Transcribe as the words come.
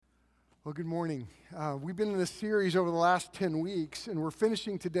Well, good morning. We've been in this series over the last 10 weeks, and we're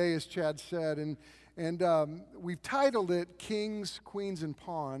finishing today, as Chad said, and we've titled it Kings, Queens, and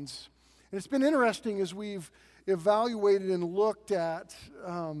Pawns. And it's been interesting as we've evaluated and looked at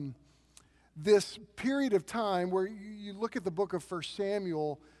this period of time where you look at the book of 1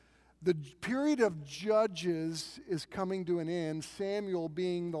 Samuel, the period of judges is coming to an end, Samuel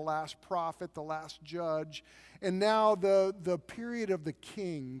being the last prophet, the last judge, and now the period of the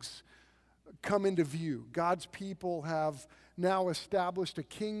kings come into view. God's people have now established a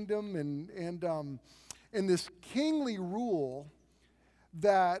kingdom, and this kingly rule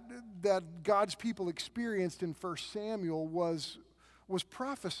that God's people experienced in 1 Samuel was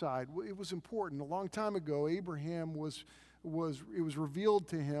prophesied. It was important. A long time ago, Abraham it was revealed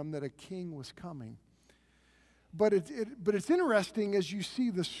to him that a king was coming. But it's interesting as you see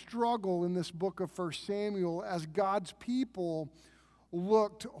the struggle in this book of 1 Samuel as God's people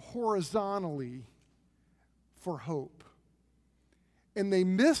looked horizontally for hope. And they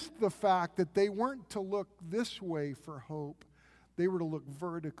missed the fact that they weren't to look this way for hope. They were to look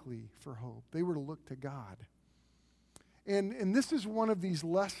vertically for hope. They were to look to God. And this is one of these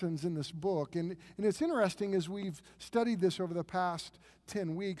lessons in this book. And it's interesting as we've studied this over the past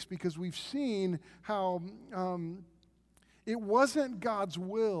 10 weeks because we've seen how it wasn't God's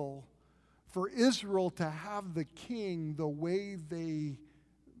will for Israel to have the king the way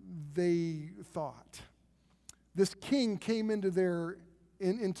they thought. This king came into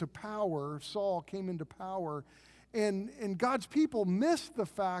power, Saul came into power, and God's people missed the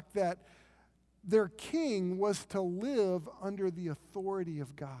fact that their king was to live under the authority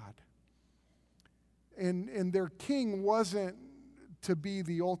of God. And their king wasn't to be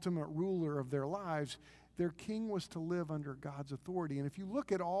the ultimate ruler of their lives. Their king was to live under God's authority. And if you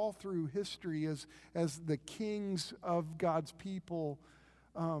look at all through history as the kings of God's people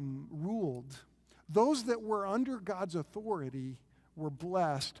ruled, those that were under God's authority were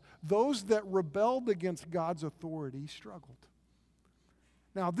blessed. Those that rebelled against God's authority struggled.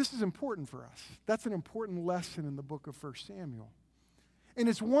 Now, this is important for us. That's an important lesson in the book of 1 Samuel. And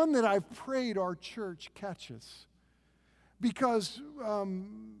it's one that I've prayed our church catches. Because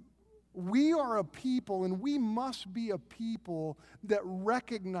we are a people, and we must be a people that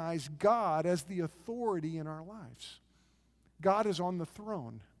recognize God as the authority in our lives. God is on the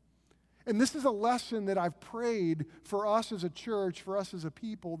throne. And this is a lesson that I've prayed for us as a church, for us as a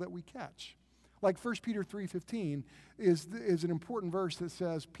people, that we catch. Like 1 Peter 3:15 is an important verse that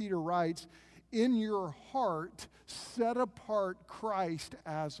says, Peter writes, "In your heart set apart Christ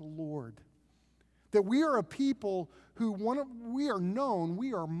as Lord." That we are a people we are known,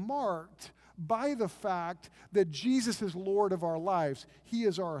 we are marked by the fact that Jesus is Lord of our lives. He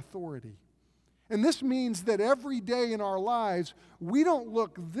is our authority. And this means that every day in our lives, we don't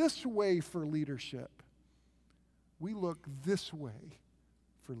look this way for leadership. We look this way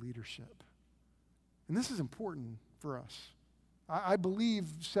for leadership. And this is important for us. I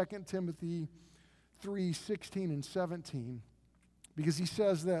believe 2 Timothy 3:16 and 17, because it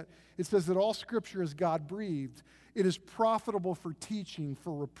says that all Scripture is God-breathed. It is profitable for teaching,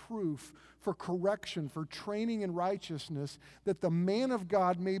 for reproof, for correction, for training in righteousness, that the man of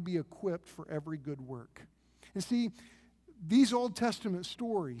God may be equipped for every good work. And see, these Old Testament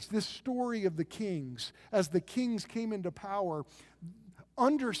stories, this story of the kings, as the kings came into power,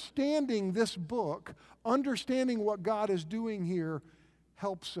 understanding this book, understanding what God is doing here,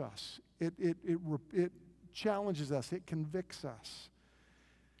 helps us. It challenges us. It convicts us.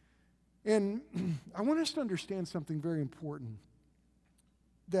 And I want us to understand something very important,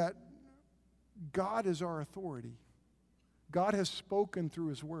 that God is our authority. God has spoken through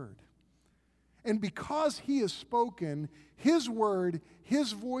His Word. And because He has spoken, His Word,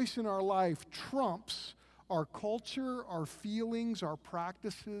 His voice in our life trumps our culture, our feelings, our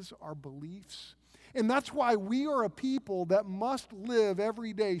practices, our beliefs. And that's why we are a people that must live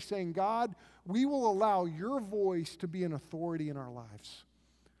every day saying, God, we will allow your voice to be an authority in our lives.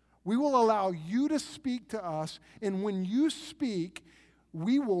 We will allow you to speak to us, and when you speak,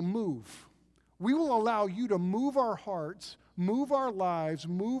 we will move. We will allow you to move our hearts, move our lives,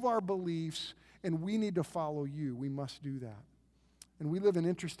 move our beliefs, and we need to follow you. We must do that. And we live in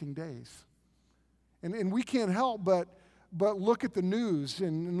interesting days. And we can't help but look at the news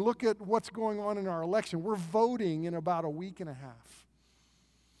and look at what's going on in our election. We're voting in about a week and a half.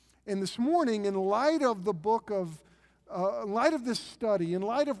 And this morning, in light of the book of in light of this study, in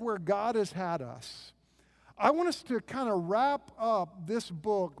light of where God has had us, I want us to kind of wrap up this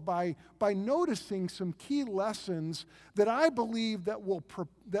book by noticing some key lessons that I believe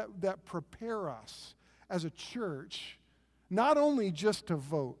that prepare us as a church, not only just to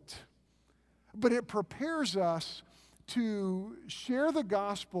vote, but it prepares us to share the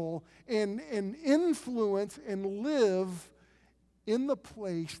gospel and influence and live in the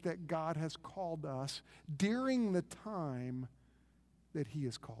place that God has called us during the time that He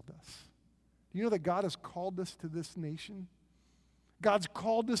has called us. Do you know that God has called us to this nation? God's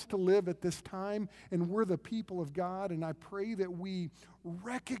called us to live at this time, and we're the people of God, and I pray that we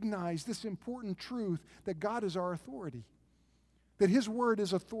recognize this important truth that God is our authority, that His word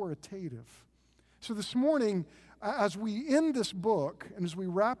is authoritative. So this morning, as we end this book and as we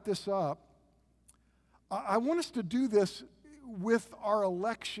wrap this up, I want us to do this with our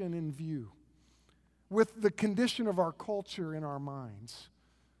election in view, with the condition of our culture in our minds,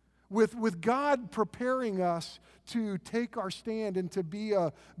 with God preparing us to take our stand and to be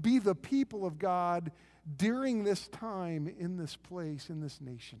the people of God during this time in this place, in this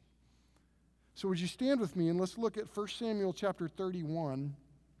nation. So would you stand with me and let's look at 1 Samuel chapter 31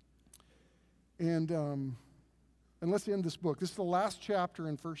 and let's end this book. This is the last chapter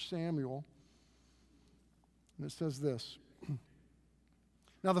in 1 Samuel, and it says this.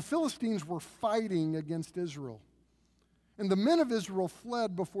 Now the Philistines were fighting against Israel, and the men of Israel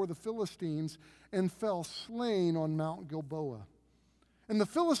fled before the Philistines and fell slain on Mount Gilboa. And the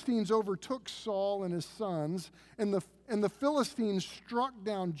Philistines overtook Saul and his sons, and the Philistines struck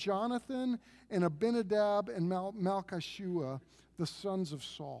down Jonathan and Abinadab and Malchishua, the sons of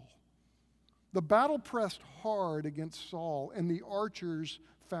Saul. The battle pressed hard against Saul, and the archers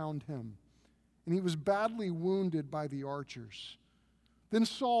found him, and he was badly wounded by the archers. Then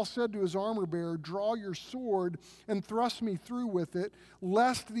Saul said to his armor-bearer, "Draw your sword and thrust me through with it,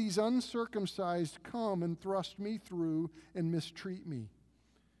 lest these uncircumcised come and thrust me through and mistreat me."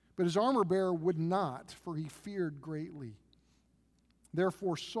 But his armor-bearer would not, for he feared greatly.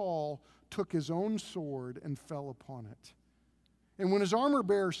 Therefore Saul took his own sword and fell upon it. And when his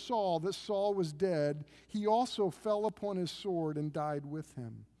armor-bearer saw that Saul was dead, he also fell upon his sword and died with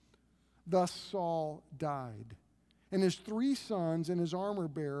him. Thus Saul died, and his 3 sons and his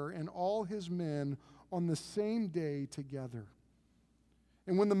armor-bearer and all his men on the same day together.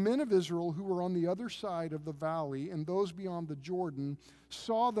 And when the men of Israel who were on the other side of the valley and those beyond the Jordan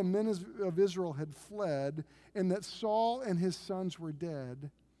saw the men of Israel had fled and that Saul and his sons were dead,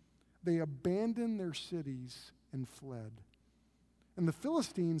 they abandoned their cities and fled. And the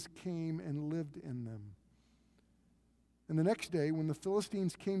Philistines came and lived in them. And the next day, when the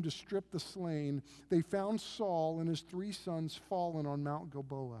Philistines came to strip the slain, they found Saul and his 3 sons fallen on Mount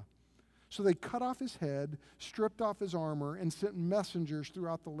Gilboa. So they cut off his head, stripped off his armor, and sent messengers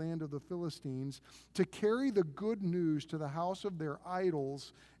throughout the land of the Philistines to carry the good news to the house of their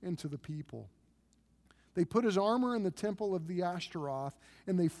idols and to the people. They put his armor in the temple of the Ashtaroth,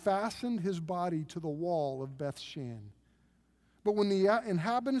 and they fastened his body to the wall of Bethshan. But when the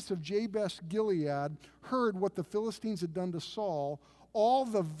inhabitants of Jabesh Gilead heard what the Philistines had done to Saul, all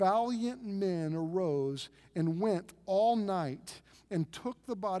the valiant men arose and went all night and took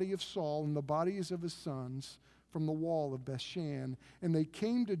the body of Saul and the bodies of his sons from the wall of Bethshan. And they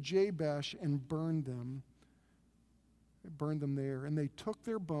came to Jabesh and burned them. They burned them there. And they took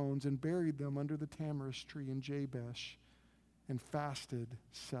their bones and buried them under the tamarisk tree in Jabesh and fasted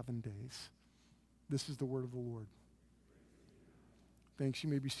 7 days. This is the word of the Lord. Thanks. You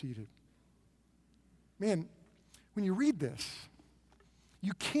may be seated. Man, when you read this,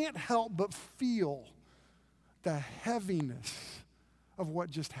 you can't help but feel the heaviness of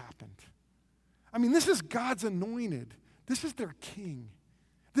what just happened. I mean, this is God's anointed. This is their king.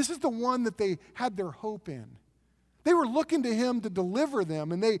 This is the one that they had their hope in. They were looking to him to deliver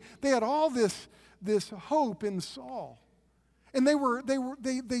them, and they had all this hope in Saul. And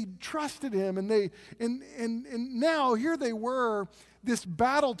they trusted him, and now here they were. This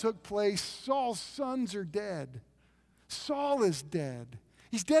battle took place. Saul's sons are dead. Saul is dead.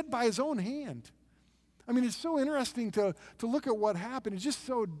 He's dead by his own hand. I mean, it's so interesting to look at what happened. It's just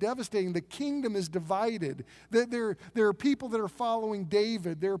so devastating. The kingdom is divided. There are people that are following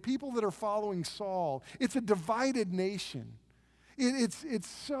David. There are people that are following Saul. It's a divided nation. It's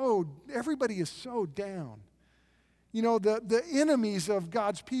so, everybody is so down. You know, the enemies of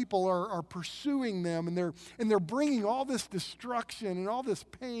God's people are pursuing them, and they're bringing all this destruction and all this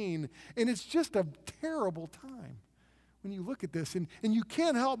pain, and it's just a terrible time when you look at this. And you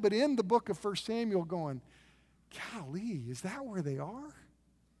can't help but end the book of 1 Samuel going, golly, is that where they are?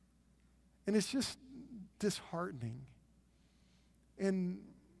 And it's just disheartening. And,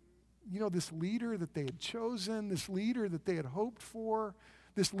 you know, this leader that they had chosen, this leader that they had hoped for,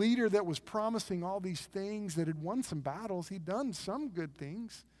 this leader that was promising all these things, that had won some battles, he'd done some good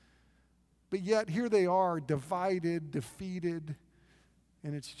things. But yet here they are, divided, defeated,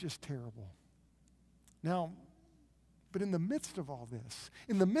 and it's just terrible. Now, but in the midst of all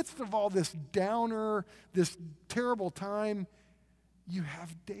this downer, this terrible time, you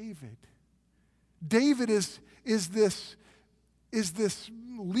have David. David is this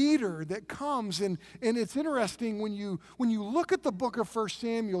leader that comes, and it's interesting when you look at the book of 1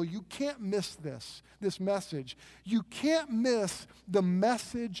 Samuel, you can't miss this message. You can't miss the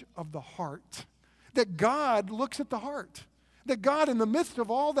message of the heart. That God looks at the heart. That God, in the midst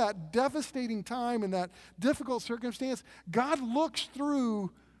of all that devastating time and that difficult circumstance, God looks through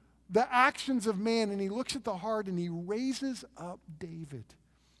the actions of man, and he looks at the heart, and he raises up David.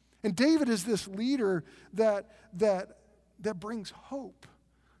 And David is this leader that brings hope,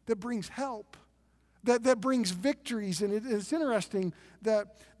 that brings help, that brings victories. And it's interesting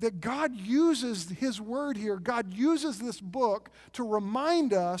that God uses his word here. God uses this book to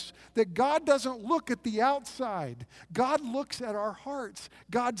remind us that God doesn't look at the outside. God looks at our hearts.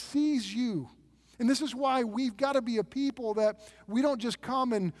 God sees you. And this is why we've got to be a people that we don't just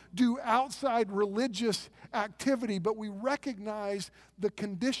come and do outside religious activity, but we recognize the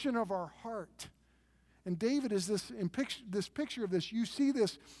condition of our heart. And David is this picture of this. You see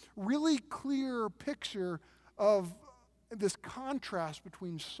this really clear picture of this contrast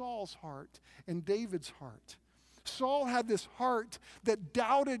between Saul's heart and David's heart. Saul had this heart that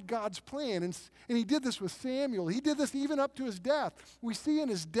doubted God's plan, and he did this with Samuel. He did this even up to his death. We see in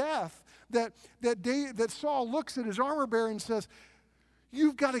his death that Saul looks at his armor bearer and says,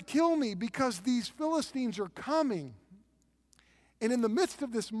 "You've got to kill me because these Philistines are coming." And in the midst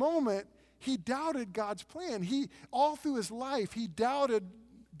of this moment, he doubted God's plan. All through his life, he doubted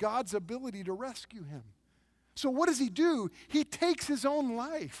God's ability to rescue him. So what does he do? He takes his own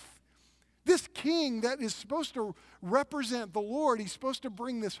life. This king that is supposed to represent the Lord, he's supposed to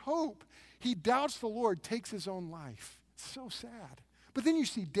bring this hope, he doubts the Lord, takes his own life. It's so sad. But then you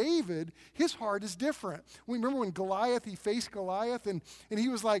see David, his heart is different. We remember when he faced Goliath, and he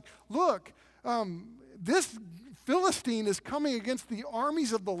was like, look, this Philistine is coming against the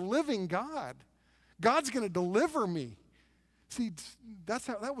armies of the living God. God's going to deliver me. See,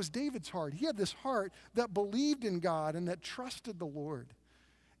 that was David's heart. He had this heart that believed in God and that trusted the Lord.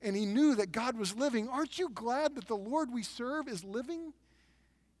 And he knew that God was living. Aren't you glad that the Lord we serve is living?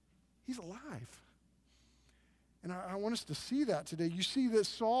 He's alive. And I want us to see that today. You see that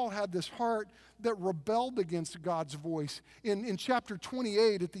Saul had this heart that rebelled against God's voice. In chapter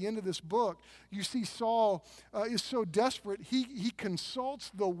 28, at the end of this book, you see Saul is so desperate, he consults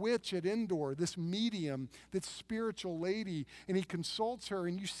the witch at Endor, this medium, this spiritual lady, and he consults her.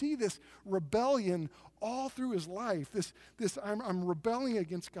 And you see this rebellion all through his life, this I'm rebelling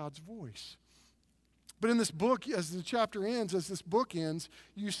against God's voice. But in this book, as this book ends,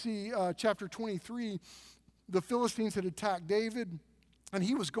 you see chapter 23, the Philistines had attacked David, and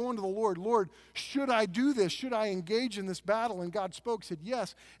he was going to the Lord. Lord, should I do this? Should I engage in this battle? And God spoke, said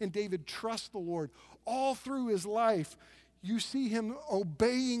yes, and David trusts the Lord. All through his life, you see him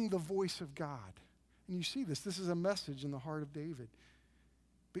obeying the voice of God. And you see this is a message in the heart of David.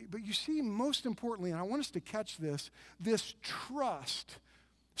 But you see, most importantly, and I want us to catch this trust.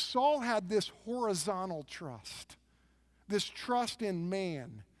 Saul had this horizontal trust, this trust in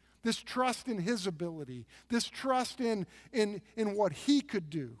man, this trust in his ability, this trust in what he could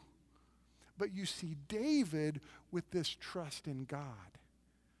do. But you see David with this trust in God.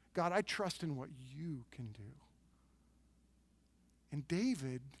 God, I trust in what you can do. And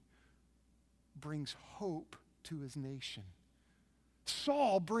David brings hope to his nation.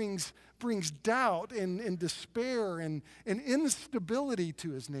 Saul brings doubt and despair and instability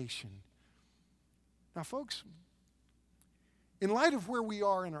to his nation. Now, folks, in light of where we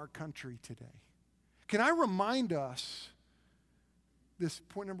are in our country today, can I remind us this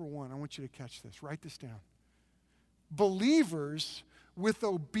point number one? I want you to catch this. Write this down. Believers with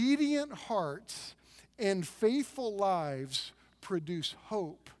obedient hearts and faithful lives produce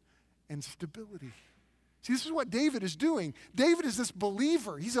hope and stability. See, this is what David is doing. David is this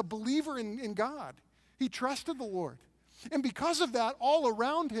believer. He's a believer in God. He trusted the Lord. And because of that, all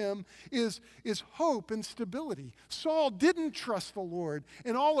around him is hope and stability. Saul didn't trust the Lord,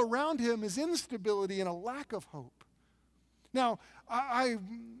 and all around him is instability and a lack of hope. Now, I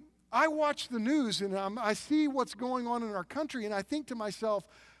watch the news, and I see what's going on in our country, and I think to myself,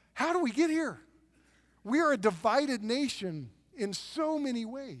 how do we get here? We are a divided nation in so many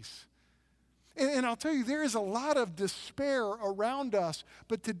ways. And I'll tell you, there is a lot of despair around us.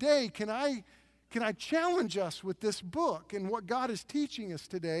 But today, can I challenge us with this book? And what God is teaching us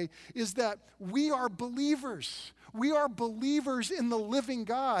today is that we are believers. We are believers in the living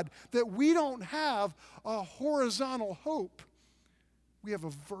God, that we don't have a horizontal hope. We have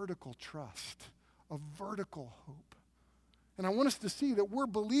a vertical trust, a vertical hope. And I want us to see that we're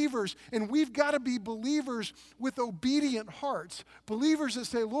believers, and we've got to be believers with obedient hearts. Believers that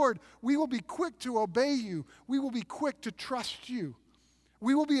say, Lord, we will be quick to obey you. We will be quick to trust you.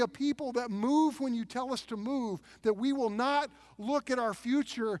 We will be a people that move when you tell us to move, that we will not look at our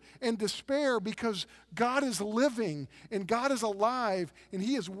future and despair because God is living and God is alive and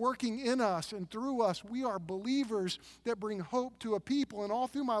He is working in us and through us. We are believers that bring hope to a people. And all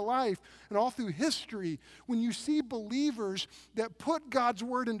through my life and all through history, when you see believers that put God's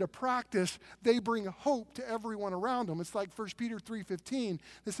word into practice, they bring hope to everyone around them. It's like 1 Peter 3:15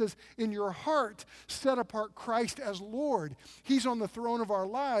 that says, in your heart set apart Christ as Lord. He's on the throne of our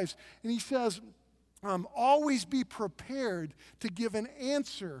lives. And he says, always be prepared to give an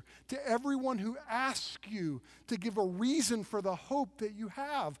answer to everyone who asks you, to give a reason for the hope that you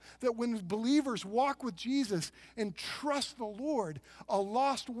have. That when believers walk with Jesus and trust the Lord, a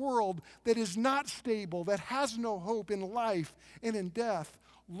lost world that is not stable, that has no hope in life and in death,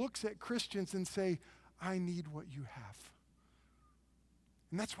 looks at Christians and say, I need what you have.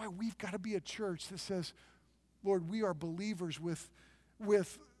 And that's why we've got to be a church that says, Lord, we are believers with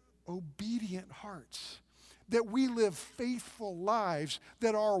obedient hearts, that we live faithful lives,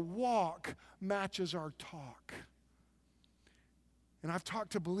 that our walk matches our talk. And I've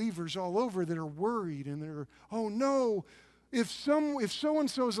talked to believers all over that are worried and they're, oh no, if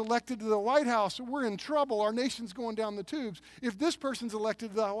so-and-so is elected to the White House, we're in trouble. Our nation's going down the tubes. If this person's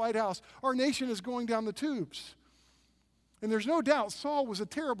elected to the White House, our nation is going down the tubes. And there's no doubt Saul was a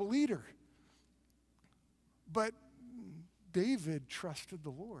terrible leader. But David trusted the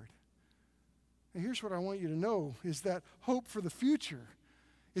Lord. And here's what I want you to know, is that hope for the future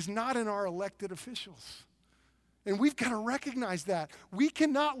is not in our elected officials. And we've got to recognize that. We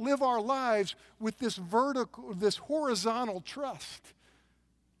cannot live our lives with this horizontal trust.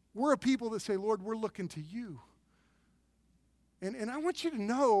 We're a people that say, Lord, we're looking to you. And I want you to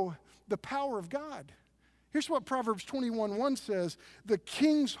know the power of God. Here's what Proverbs 21:1 says, the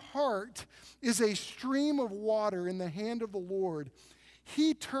king's heart is a stream of water in the hand of the Lord.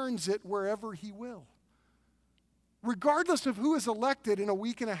 He turns it wherever he will. Regardless of who is elected in a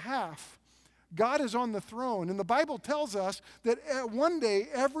week and a half, God is on the throne. And the Bible tells us that one day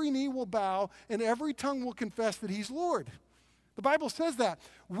every knee will bow and every tongue will confess that he's Lord. The Bible says that.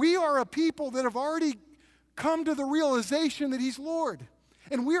 We are a people that have already come to the realization that he's Lord.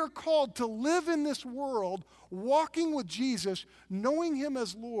 And we are called to live in this world, walking with Jesus, knowing him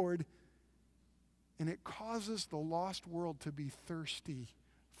as Lord, and it causes the lost world to be thirsty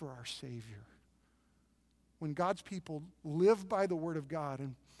for our Savior. When God's people live by the Word of God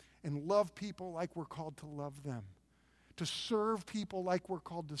and love people like we're called to love them, to serve people like we're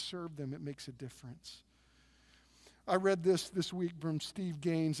called to serve them, it makes a difference. I read this week from Steve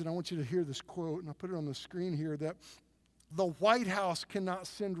Gaines, and I want you to hear this quote, and I'll put it on the screen here, that the White House cannot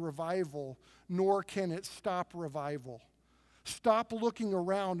send revival, nor can it stop revival. Stop looking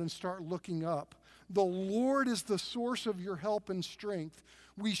around and start looking up. The Lord is the source of your help and strength.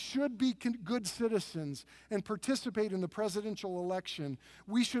 We should be good citizens and participate in the presidential election.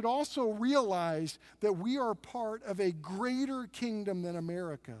 We should also realize that we are part of a greater kingdom than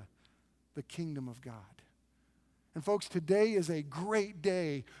America, the kingdom of God. And folks, today is a great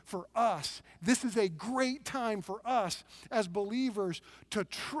day for us. This is a great time for us as believers to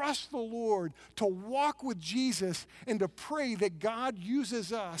trust the Lord, to walk with Jesus, and to pray that God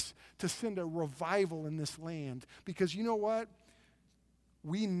uses us to send a revival in this land. Because you know what?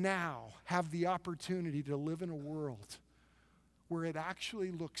 We now have the opportunity to live in a world where it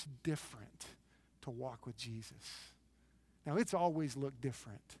actually looks different to walk with Jesus. Now, it's always looked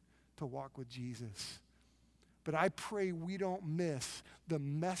different to walk with Jesus. But I pray we don't miss the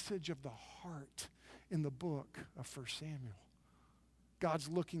message of the heart in the book of 1 Samuel. God's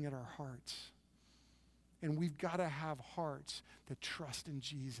looking at our hearts. And we've got to have hearts that trust in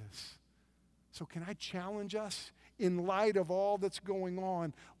Jesus. So can I challenge us, in light of all that's going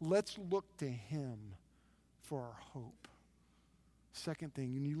on, let's look to him for our hope. Second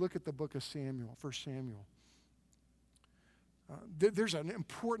thing, when you look at the book of Samuel, 1 Samuel, there's an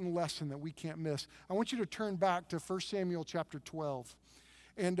important lesson that we can't miss. I want you to turn back to 1 Samuel chapter 12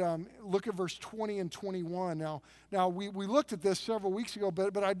 and look at verse 20 and 21. Now we looked at this several weeks ago,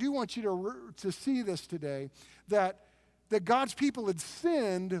 but I do want you to see this today, that God's people had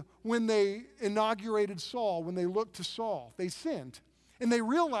sinned when they inaugurated Saul, when they looked to Saul. They sinned. And they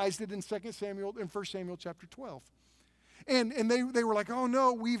realized it in 1 Samuel chapter 12. And they were like, oh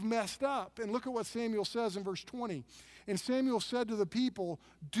no, we've messed up. And look at what Samuel says in verse 20. And Samuel said to the people,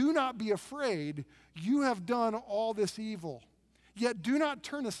 do not be afraid. You have done all this evil. Yet do not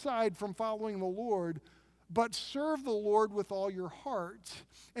turn aside from following the Lord, but serve the Lord with all your heart,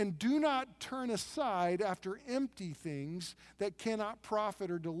 and do not turn aside after empty things that cannot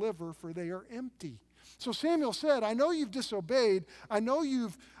profit or deliver, for they are empty. So Samuel said, I know you've disobeyed, I know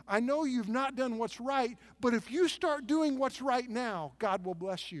you've not done what's right, but if you start doing what's right now, God will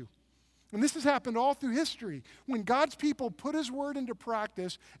bless you. And this has happened all through history. When God's people put his word into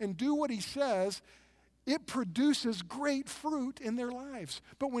practice and do what he says, it produces great fruit in their lives.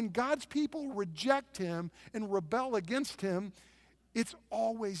 But when God's people reject him and rebel against him, it's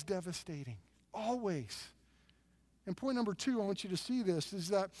always devastating. Always. And point number 2, I want you to see this, is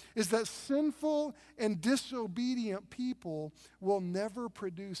that sinful and disobedient people will never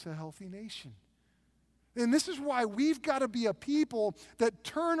produce a healthy nation. And this is why we've got to be a people that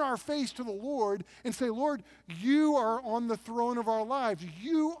turn our face to the Lord and say, Lord, you are on the throne of our lives.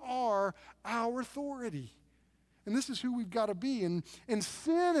 You are our authority. And this is who we've got to be. And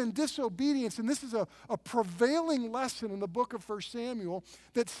sin and disobedience, and this is a prevailing lesson in the book of 1 Samuel,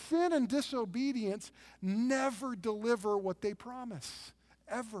 that sin and disobedience never deliver what they promise,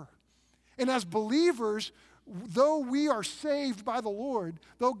 ever. And as believers, though we are saved by the Lord,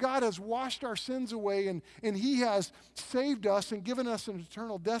 though God has washed our sins away and he has saved us and given us an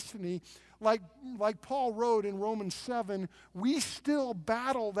eternal destiny, like Paul wrote in Romans 7, we still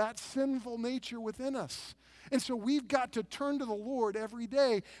battle that sinful nature within us. And so we've got to turn to the Lord every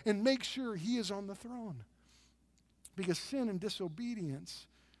day and make sure he is on the throne. Because sin and disobedience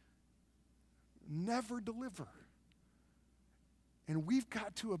never deliver. And we've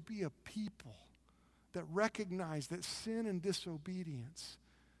got to be a people that recognize that sin and disobedience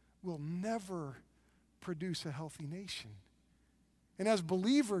will never produce a healthy nation. And as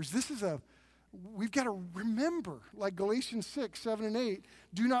believers, we've got to remember, like Galatians 6, 7, and 8,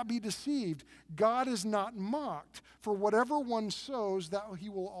 do not be deceived. God is not mocked. For whatever one sows, that he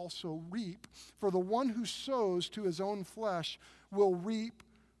will also reap. For the one who sows to his own flesh will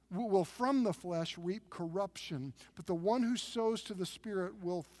from the flesh reap corruption, but the one who sows to the Spirit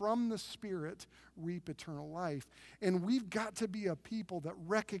will from the Spirit reap eternal life. And we've got to be a people that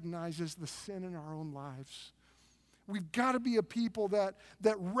recognizes the sin in our own lives. We've got to be a people that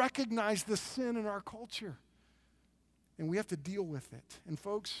recognize the sin in our culture. And we have to deal with it. And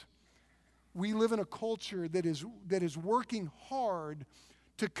folks, we live in a culture that is working hard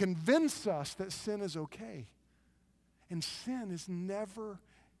to convince us that sin is okay. And sin is never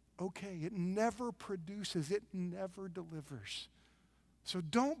okay. It never produces. It never delivers. So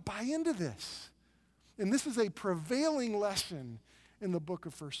don't buy into this. And this is a prevailing lesson in the book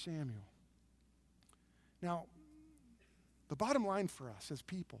of 1 Samuel. Now, the bottom line for us as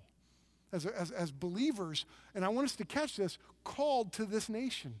people, as believers, and I want us to catch this, called to this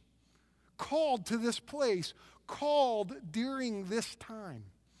nation, called to this place, called during this time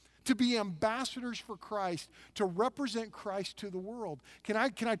to be ambassadors for Christ, to represent Christ to the world. Can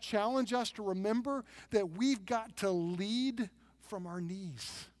I challenge us to remember that we've got to lead from our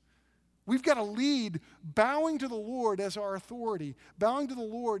knees? We've got to lead bowing to the Lord as our authority, bowing to the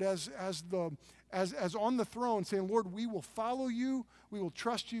Lord as on the throne, saying, Lord, we will follow you, we will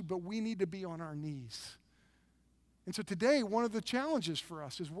trust you, but we need to be on our knees. And so today, one of the challenges for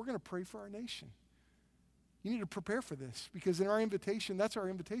us is we're going to pray for our nation. You need to prepare for this, because in our invitation, that's our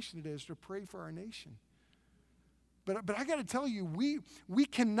invitation today, is to pray for our nation. But I got to tell you, we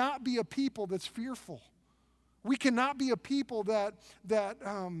cannot be a people that's fearful. We cannot be a people that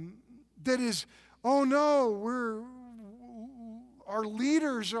is, oh no, our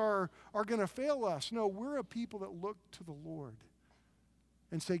leaders are going to fail us. No, we're a people that look to the Lord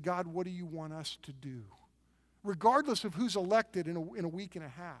and say, God, what do you want us to do? Regardless of who's elected in a week and a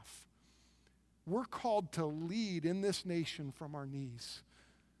half, we're called to lead in this nation from our knees.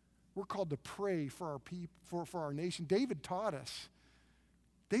 We're called to pray for our people, for our nation. David taught us.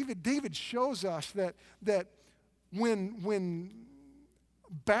 David shows us that when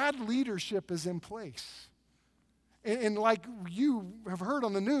bad leadership is in place, and like you have heard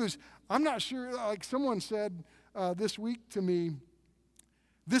on the news, I'm not sure, like someone said this week to me,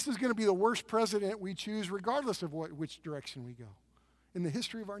 this is going to be the worst president we choose regardless of which direction we go in the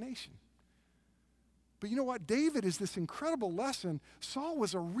history of our nation. But you know what? David is this incredible lesson. Saul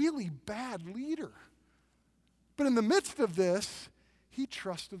was a really bad leader. But in the midst of this, he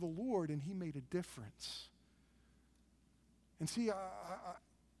trusted the Lord and he made a difference. And see,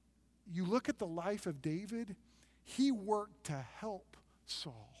 you look at the life of David, he worked to help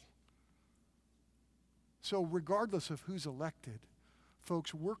Saul. So regardless of who's elected,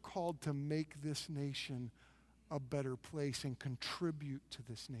 folks, we're called to make this nation a better place and contribute to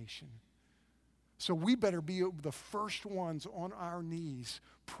this nation. So we better be the first ones on our knees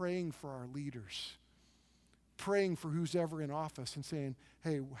praying for our leaders, praying for who's ever in office and saying,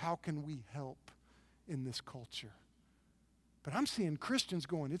 hey, how can we help in this culture? But I'm seeing Christians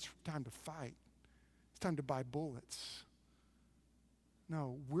going, it's time to fight. It's time to buy bullets.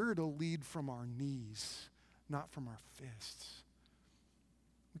 No, we're to lead from our knees, not from our fists.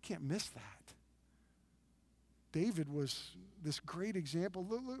 We can't miss that. David was this great example.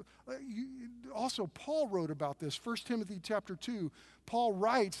 Also, Paul wrote about this. 1 Timothy chapter 2, Paul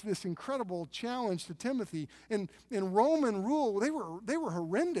writes this incredible challenge to Timothy. In Roman rule, they were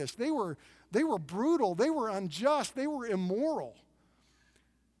horrendous. They were brutal. They were unjust. They were immoral.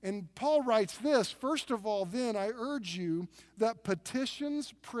 And Paul writes this, first of all, then I urge you that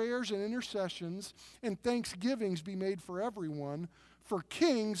petitions, prayers, and intercessions and thanksgivings be made for everyone, for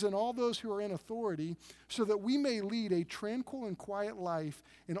kings and all those who are in authority, so that we may lead a tranquil and quiet life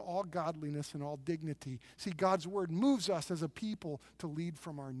in all godliness and all dignity. See, God's word moves us as a people to lead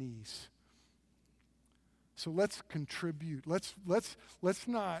from our knees. So let's contribute. Let's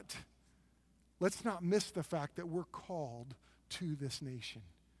not miss the fact that we're called to this nation.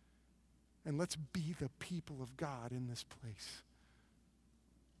 And let's be the people of God in this place.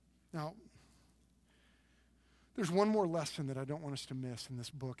 Now, there's one more lesson that I don't want us to miss in this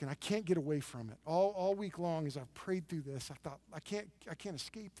book, and I can't get away from it. All week long as I've prayed through this, I thought, I can't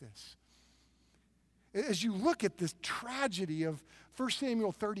escape this. As you look at this tragedy of 1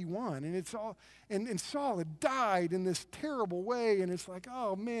 Samuel 31, and it's all, and Saul had died in this terrible way, and it's like,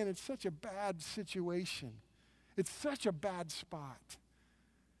 oh man, it's such a bad situation. It's such a bad spot.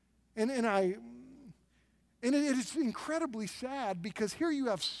 And it's incredibly sad because here you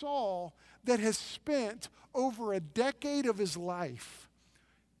have Saul that has spent over a decade of his life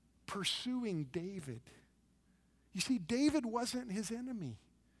pursuing David. You see, David wasn't his enemy.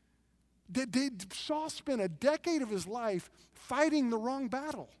 Saul spent a decade of his life fighting the wrong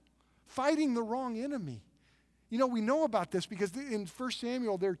battle, fighting the wrong enemy. You know, we know about this because in 1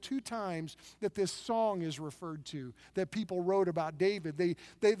 Samuel, there are 2 times that this song is referred to, that people wrote about David.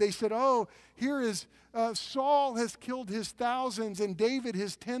 They said, oh, here is, Saul has killed his thousands and David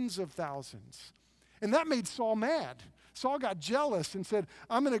his tens of thousands. And that made Saul mad. Saul got jealous and said,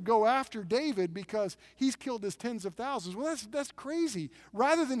 I'm going to go after David because he's killed his tens of thousands. Well, that's crazy.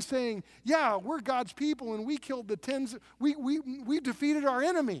 Rather than saying, yeah, we're God's people and we killed the tens, we defeated our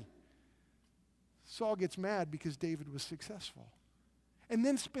enemy. Saul gets mad because David was successful. And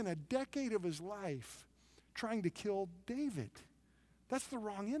then spent a decade of his life trying to kill David. That's the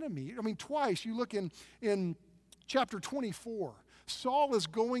wrong enemy. I mean, twice, you look in chapter 24. Saul is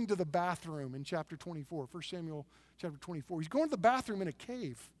going to the bathroom in chapter 24, 1 Samuel chapter 24. He's going to the bathroom in a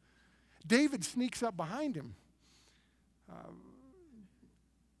cave. David sneaks up behind him.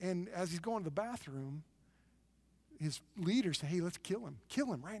 And as he's going to the bathroom, his leaders say, hey, let's kill him.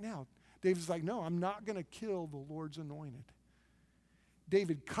 Kill him right now. David's like, no, I'm not going to kill the Lord's anointed.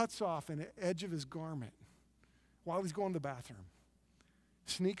 David cuts off an edge of his garment while he's going to the bathroom,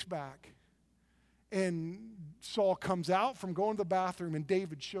 sneaks back, and Saul comes out from going to the bathroom, and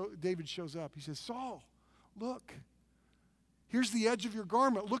David shows up. He says, Saul, look, here's the edge of your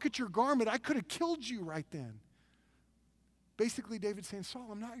garment. Look at your garment. I could have killed you right then. Basically, David's saying, Saul,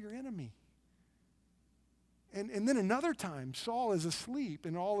 I'm not your enemy. And then another time, Saul is asleep,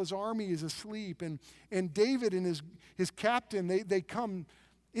 and all his army is asleep, and David and his captain, they come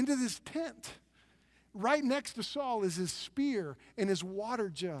into this tent. Right next to Saul is his spear and his water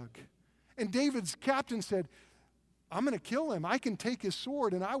jug. And David's captain said, I'm going to kill him. I can take his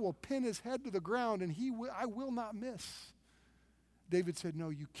sword, and I will pin his head to the ground, and I will not miss. David said, no,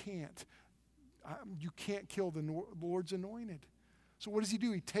 you can't. You can't kill the Lord's anointed. So what does he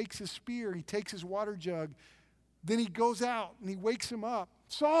do? He takes his spear, he takes his water jug. Then he goes out and he wakes him up.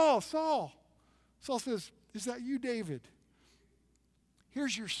 Saul, Saul. Saul says, is that you, David?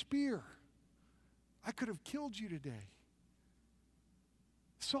 Here's your spear. I could have killed you today.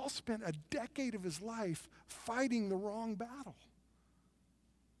 Saul spent a decade of his life fighting the wrong battle.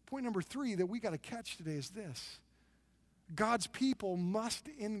 Point number 3 that we got to catch today is this. God's people must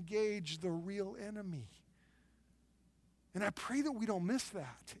engage the real enemy. And I pray that we don't miss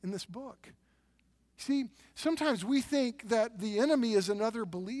that in this book. See, sometimes we think that the enemy is another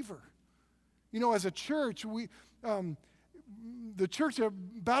believer. You know, as a church, the church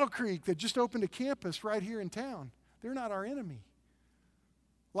of Battle Creek that just opened a campus right here in town, they're not our enemy.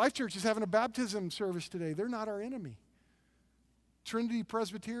 Life Church is having a baptism service today. They're not our enemy. Trinity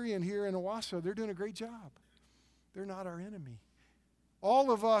Presbyterian here in Owasso, they're doing a great job. They're not our enemy.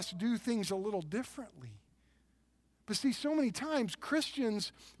 All of us do things a little differently. But see, so many times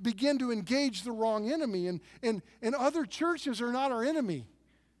Christians begin to engage the wrong enemy, and other churches are not our enemy.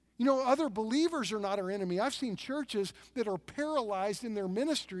 You know, other believers are not our enemy. I've seen churches that are paralyzed in their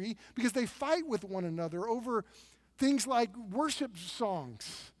ministry because they fight with one another over things like worship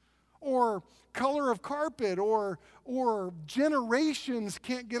songs or color of carpet or generations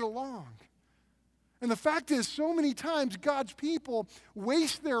can't get along. And the fact is, so many times God's people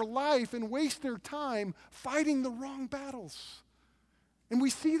waste their life and waste their time fighting the wrong battles. And we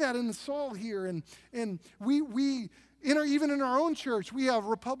see that in Saul here. And we even in our own church, we have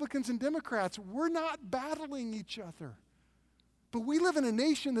Republicans and Democrats. We're not battling each other. But we live in a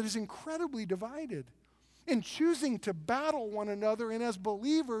nation that is incredibly divided. And choosing to battle one another, and as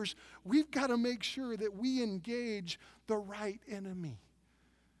believers, we've got to make sure that we engage the right enemy.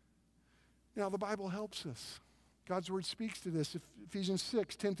 Now, the Bible helps us. God's word speaks to this. Ephesians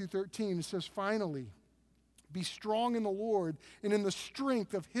 6, 10 through 13, it says, "Finally, be strong in the Lord and in the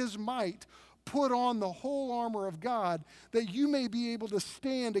strength of his might. Put on the whole armor of God, that you may be able to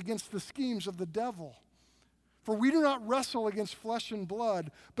stand against the schemes of the devil. For we do not wrestle against flesh and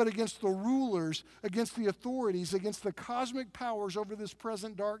blood, but against the rulers, against the authorities, against the cosmic powers over this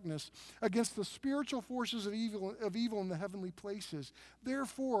present darkness, against the spiritual forces of evil in the heavenly places.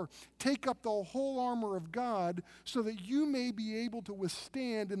 Therefore, take up the whole armor of God, so that you may be able to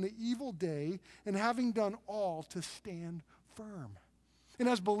withstand in the evil day, and having done all, to stand firm." And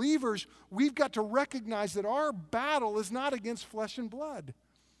as believers, we've got to recognize that our battle is not against flesh and blood.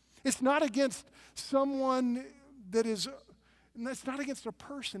 It's not against someone it's not against a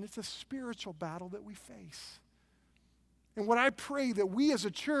person. It's a spiritual battle that we face. And what I pray that we as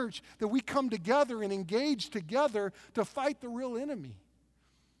a church, that we come together and engage together to fight the real enemy.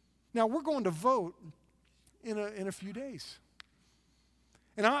 Now, we're going to vote in a few days.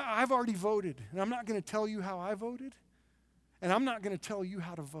 And I've already voted. And I'm not going to tell you how I voted. And I'm not going to tell you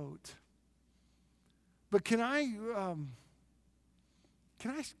how to vote. But can I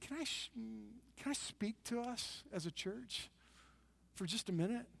speak to us as a church for just a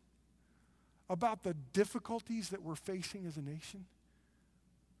minute about the difficulties that we're facing as a nation?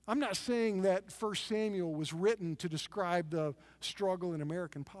 I'm not saying that 1 Samuel was written to describe the struggle in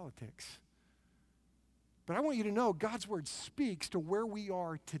American politics. But I want you to know God's word speaks to where we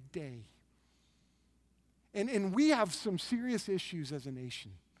are today. And we have some serious issues as a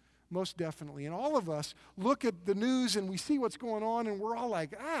nation. Most definitely. And all of us look at the news and we see what's going on and we're all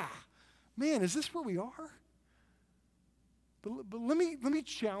like, man, is this where we are? But let me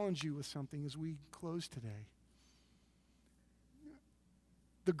challenge you with something as we close today.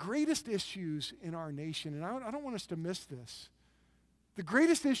 The greatest issues in our nation, and I don't want us to miss this, the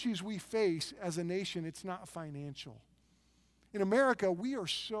greatest issues we face as a nation, it's not financial. In America, we are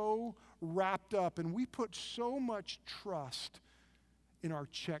so wrapped up and we put so much trust in our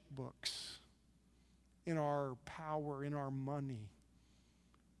checkbooks, in our power, in our money.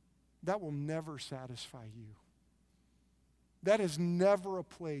 That will never satisfy you. That is never a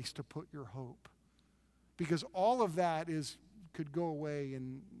place to put your hope, because all of that could go away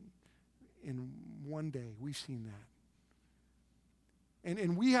in one day. We've seen that.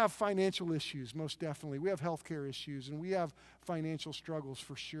 And we have financial issues, most definitely. We have healthcare issues, and we have financial struggles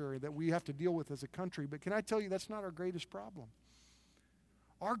for sure that we have to deal with as a country. But can I tell you, that's not our greatest problem.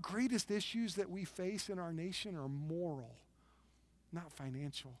 Our greatest issues that we face in our nation are moral, not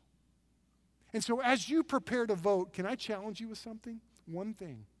financial. And so as you prepare to vote, can I challenge you with something? One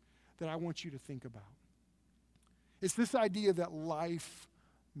thing that I want you to think about. It's this idea that life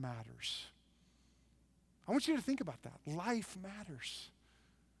matters. I want you to think about that. Life matters.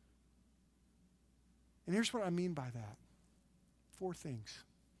 And here's what I mean by that. 4 things.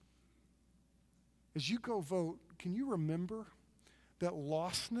 As you go vote, can you remember that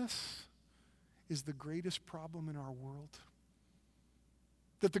lostness is the greatest problem in our world?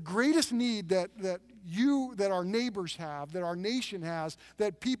 That the greatest need that our neighbors have, that our nation has,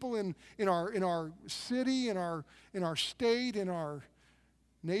 that people in our city, in our state, in our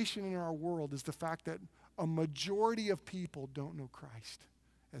nation, in our world, is the fact that a majority of people don't know Christ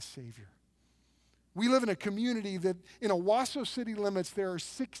as Savior. We live in a community that in Owasso city limits, there are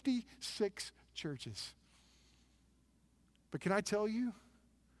 66 churches. But can I tell you,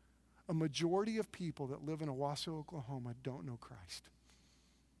 a majority of people that live in Owasso, Oklahoma don't know Christ.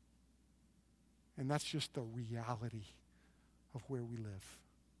 And that's just the reality of where we live.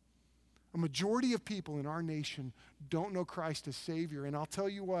 A majority of people in our nation don't know Christ as Savior. And I'll tell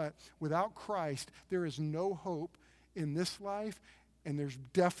you what, without Christ, there is no hope in this life, and there's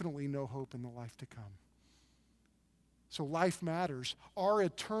definitely no hope in the life to come. So life matters. Our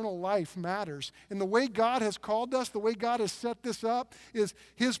eternal life matters. And the way God has called us, the way God has set this up, is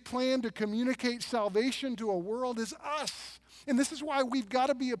his plan to communicate salvation to a world is us. And this is why we've got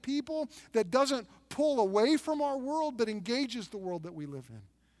to be a people that doesn't pull away from our world, but engages the world that we live in.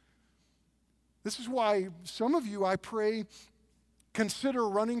 This is why some of you, I pray, consider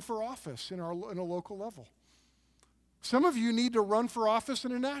running for office in a local level. Some of you need to run for office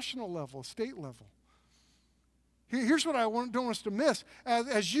in a national level, state level. Here's what I don't want us to miss.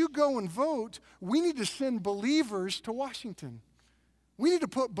 As you go and vote, we need to send believers to Washington. We need to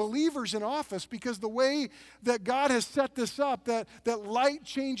put believers in office, because the way that God has set this up, that light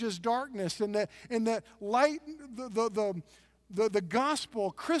changes darkness, and that light, the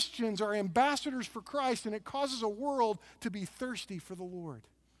gospel, Christians are ambassadors for Christ, and it causes a world to be thirsty for the Lord.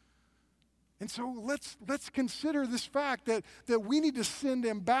 And so let's consider this fact that we need to send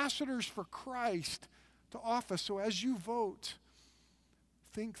ambassadors for Christ to office. So as you vote,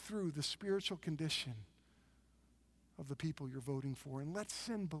 think through the spiritual condition of the people you're voting for, and let's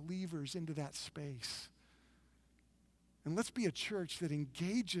send believers into that space. And let's be a church that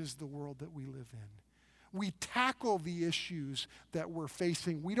engages the world that we live in. We tackle the issues that we're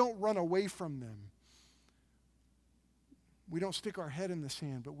facing. We don't run away from them. We don't stick our head in the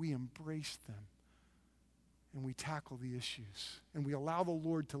sand, but we embrace them. And we tackle the issues. And we allow the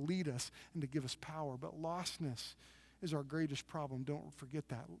Lord to lead us and to give us power. But lostness is our greatest problem. Don't forget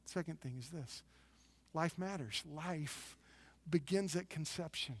that. Second thing is this. Life matters. Life begins at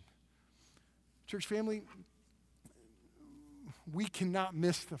conception. Church family, we cannot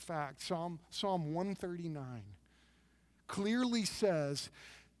miss the fact. Psalm 139 clearly says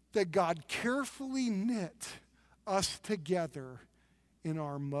that God carefully knit us together in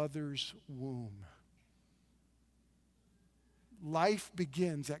our mother's womb. Life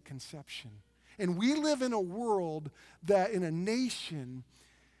begins at conception. And we live in a world in a nation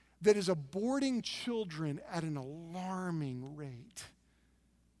that is aborting children at an alarming rate.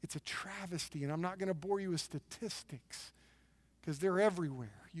 It's a travesty, and I'm not going to bore you with statistics because they're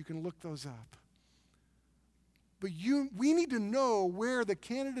everywhere. You can look those up. But we need to know where the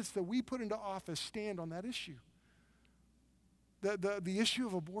candidates that we put into office stand on that issue. The issue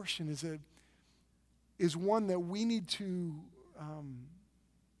of abortion is one that we need to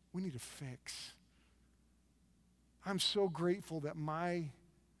fix. I'm so grateful that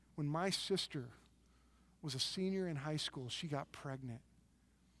when my sister was a senior in high school, she got pregnant.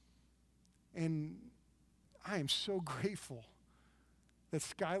 And I am so grateful that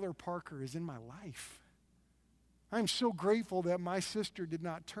Skylar Parker is in my life. I'm so grateful that my sister did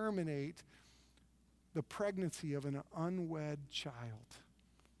not terminate the pregnancy of an unwed child,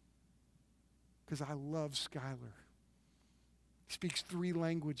 because I love Skylar. He speaks 3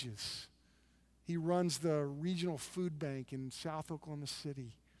 languages. He runs the regional food bank in South Oklahoma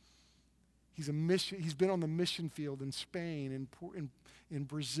City. He's been on the mission field in Spain, in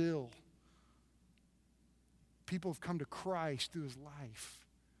Brazil. People have come to Christ through his life.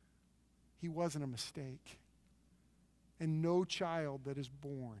 He wasn't a mistake. And no child that is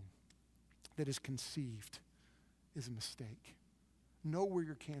born, that is conceived, is a mistake. Know where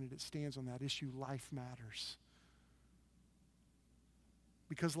your candidate stands on that issue. Life matters.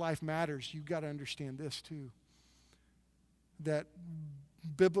 Because life matters, you've got to understand this too. That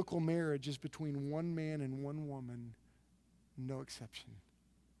biblical marriage is between one man and one woman, no exception.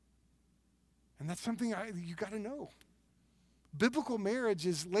 And that's something you got to know. Biblical marriage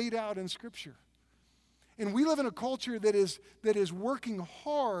is laid out in Scripture. And we live in a culture that is working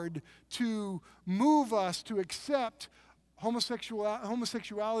hard to move us to accept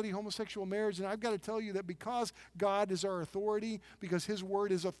homosexuality, homosexual marriage. And I've got to tell you that because God is our authority, because his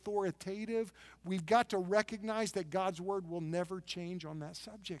word is authoritative, we've got to recognize that God's word will never change on that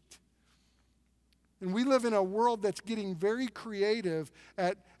subject. And we live in a world that's getting very creative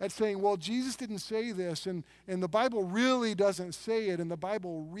at saying, well, Jesus didn't say this, and the Bible really doesn't say it, and the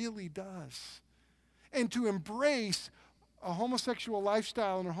Bible really does. And to embrace a homosexual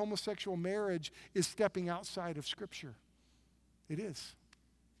lifestyle and a homosexual marriage is stepping outside of Scripture. It is.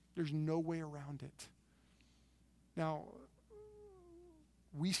 There's no way around it. Now,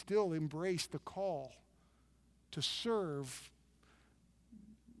 we still embrace the call to serve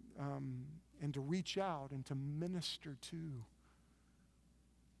and to reach out and to minister to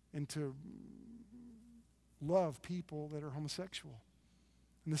and to love people that are homosexual.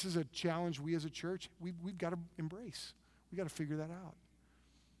 And this is a challenge we as a church, we've got to embrace. We've got to figure that out.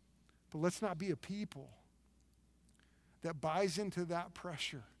 But let's not be a people that buys into that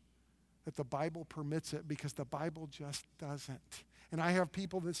pressure that the Bible permits it, because the Bible just doesn't. And I have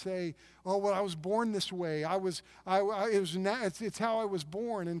people that say, oh, well, I was born this way. It's how I was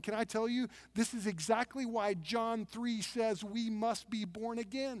born. And can I tell you, this is exactly why John 3 says we must be born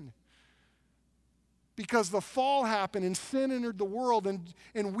again. Because the fall happened and sin entered the world,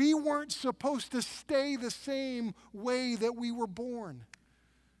 and we weren't supposed to stay the same way that we were born.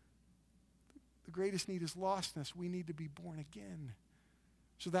 The greatest need is lostness. We need to be born again.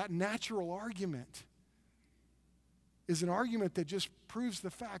 So that natural argument is an argument that just proves the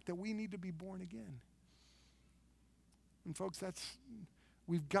fact that we need to be born again. And folks,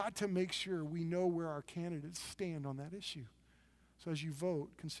 we've got to make sure we know where our candidates stand on that issue. So as you vote,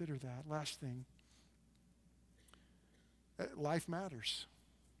 consider that. Last thing, life matters.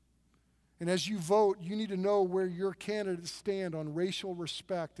 And as you vote, you need to know where your candidates stand on racial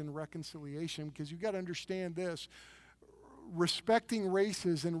respect and reconciliation, because you've got to understand this. Respecting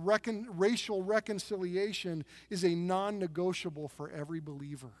races and racial reconciliation is a non-negotiable for every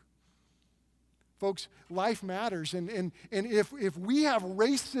believer. Folks, life matters. And if we have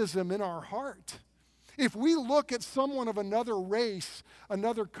racism in our heart, if we look at someone of another race,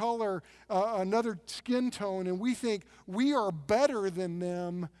 another color, another skin tone, and we think we are better than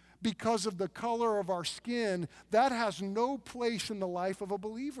them because of the color of our skin, that has no place in the life of a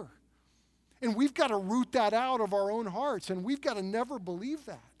believer. And we've got to root that out of our own hearts, and we've got to never believe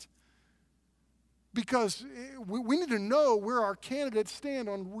that. Because we need to know where our candidates stand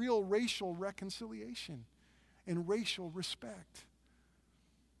on real racial reconciliation and racial respect.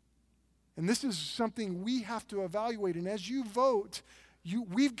 And this is something we have to evaluate. And as you vote,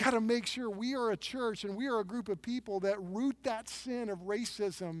 we've got to make sure we are a church and we are a group of people that root that sin of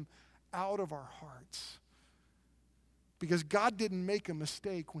racism out of our hearts. Because God didn't make a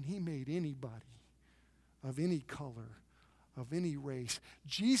mistake when he made anybody of any color, of any race.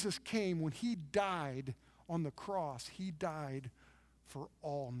 Jesus came when he died on the cross. He died for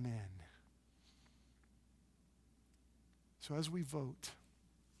all men. So as we vote,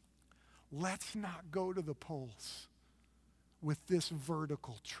 let's not go to the polls with this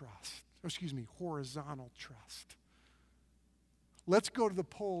horizontal trust. Let's go to the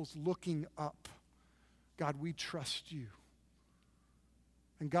polls looking up. God, we trust you.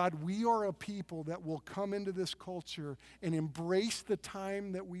 And God, we are a people that will come into this culture and embrace the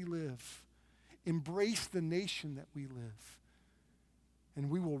time that we live, embrace the nation that we live,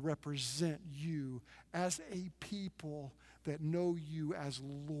 and we will represent you as a people that know you as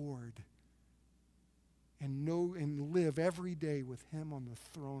Lord and know and live every day with him on the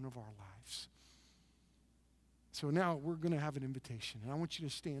throne of our lives. So now we're going to have an invitation, and I want you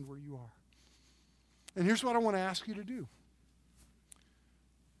to stand where you are. And here's what I want to ask you to do.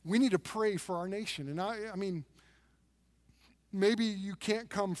 We need to pray for our nation. And I mean, maybe you can't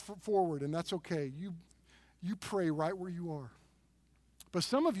come forward, and that's okay. You pray right where you are. But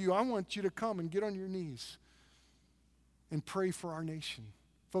some of you, I want you to come and get on your knees and pray for our nation.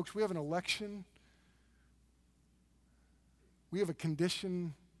 Folks, we have an election. We have a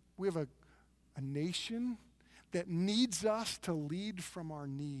condition. We have a nation that needs us to lead from our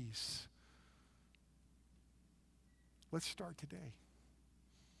knees. Let's start today.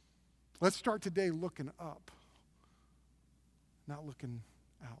 Let's start today looking up, not looking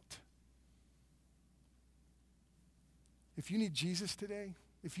out. If you need Jesus today,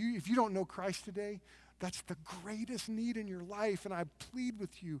 if you don't know Christ today, that's the greatest need in your life, and I plead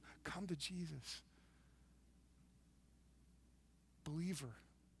with you, come to Jesus. Believer,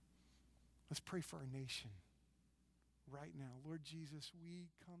 let's pray for our nation right now. Lord Jesus, we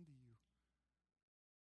come to you.